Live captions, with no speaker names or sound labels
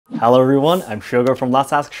Hello everyone, I'm Shogo from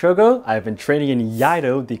Let's Ask Shogo. I've been training in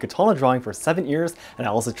Iaido, the katana drawing, for 7 years, and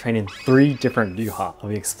I also train in 3 different ryuha. I'll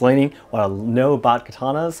be explaining what I know about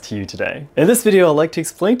katanas to you today. In this video, I'd like to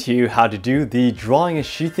explain to you how to do the drawing and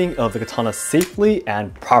sheathing of the katana safely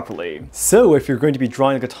and properly. So if you're going to be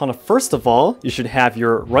drawing the katana, first of all, you should have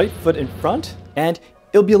your right foot in front, and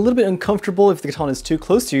it'll be a little bit uncomfortable if the katana is too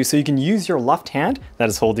close to you, so you can use your left hand that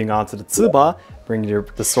is holding onto the tsuba, bringing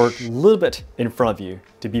the sword a little bit in front of you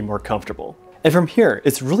to be more comfortable. And from here,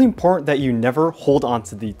 it's really important that you never hold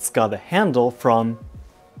onto the tsuka, the handle, from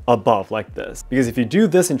above like this. Because if you do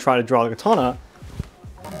this and try to draw the katana,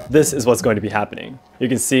 this is what's going to be happening. You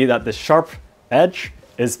can see that the sharp edge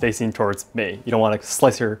is facing towards me. You don't want to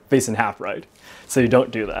slice your face in half, right? So you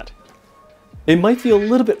don't do that. It might feel a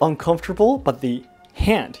little bit uncomfortable, but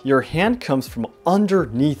your hand comes from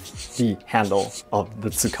underneath the handle of the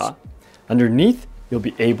tsuka. Underneath, you'll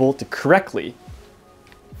be able to correctly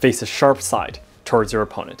face a sharp side towards your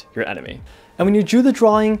opponent, your enemy. And when you do the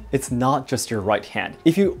drawing, it's not just your right hand.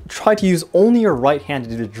 If you try to use only your right hand to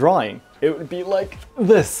do the drawing, it would be like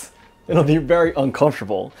this. It'll be very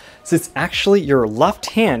uncomfortable. So it's actually your left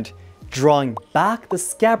hand drawing back the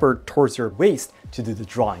scabbard towards your waist to do the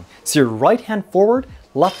drawing. So your right hand forward,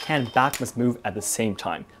 left hand back must move at the same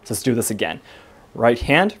time. So let's do this again. Right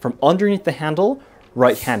hand from underneath the handle,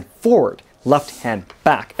 right hand forward, left hand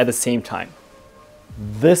back at the same time.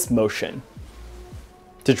 This motion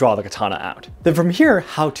to draw the katana out. Then from here,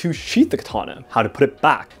 how to sheath the katana, how to put it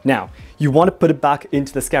back. Now, you want to put it back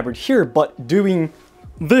into the scabbard here, but doing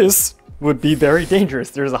this would be very dangerous.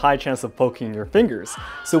 There's a high chance of poking your fingers.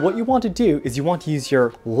 So what you want to do is you want to use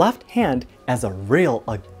your left hand as a rail,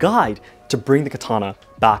 a guide, to bring the katana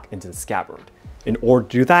back into the scabbard. In order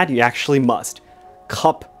to do that, you actually must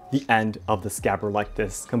cup the end of the scabbard like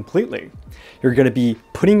this completely. You're going to be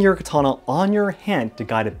putting your katana on your hand to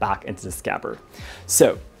guide it back into the scabbard.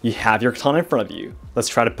 So you have your katana in front of you. Let's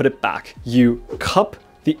try to put it back. You cup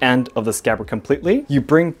the end of the scabbard completely. You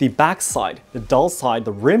bring the back side, the dull side,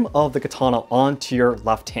 the rim of the katana onto your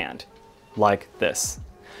left hand, like this.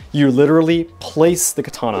 You literally place the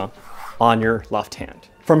katana on your left hand.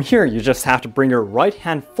 From here, you just have to bring your right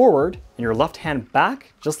hand forward and your left hand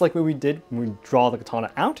back, just like what we did when we draw the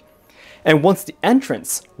katana out. And once the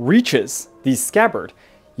entrance reaches the scabbard,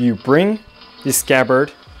 you bring the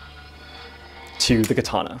scabbard to the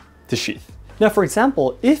katana to sheath. Now, for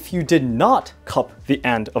example, if you did not cup the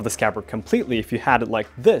end of the scabbard completely, if you had it like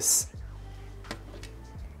this,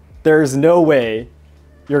 there's no way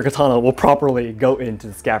your katana will properly go into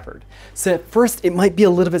the scabbard. So at first it might be a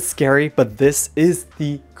little bit scary, but this is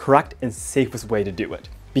the correct and safest way to do it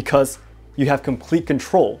because you have complete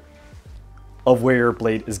control of where your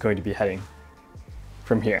blade is going to be heading.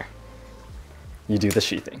 From here, you do the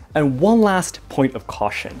sheathing. And one last point of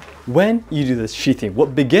caution. When you do this sheathing,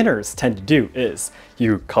 what beginners tend to do is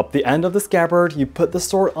you cup the end of the scabbard, you put the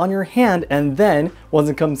sword on your hand, and then once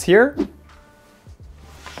it comes here,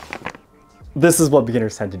 this is what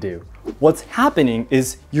beginners tend to do. What's happening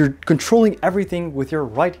is you're controlling everything with your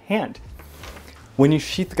right hand. When you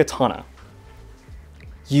sheath the katana,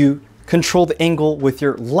 you control the angle with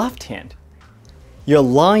your left hand. You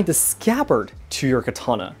align the scabbard to your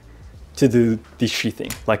katana to do the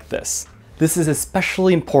sheathing like this. This is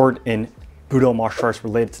especially important in Budo martial arts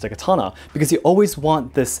related to the katana because you always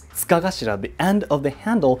want this tsukagashira, the end of the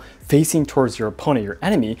handle, facing towards your opponent, your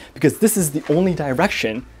enemy, because this is the only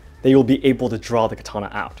direction that you'll be able to draw the katana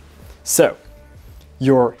out. So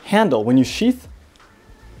your handle, when you sheath,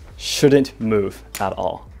 shouldn't move at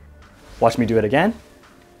all. Watch me do it again.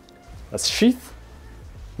 Let's sheath.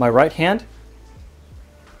 My right hand,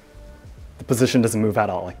 the position doesn't move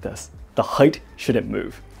at all like this. The height shouldn't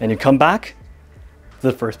move. And you come back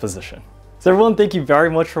to the first position. So everyone, thank you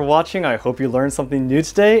very much for watching. I hope you learned something new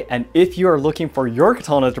today. And if you are looking for your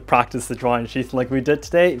katana to practice the drawing and sheath like we did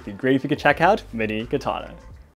today, it'd be great if you could check out Mini Katana.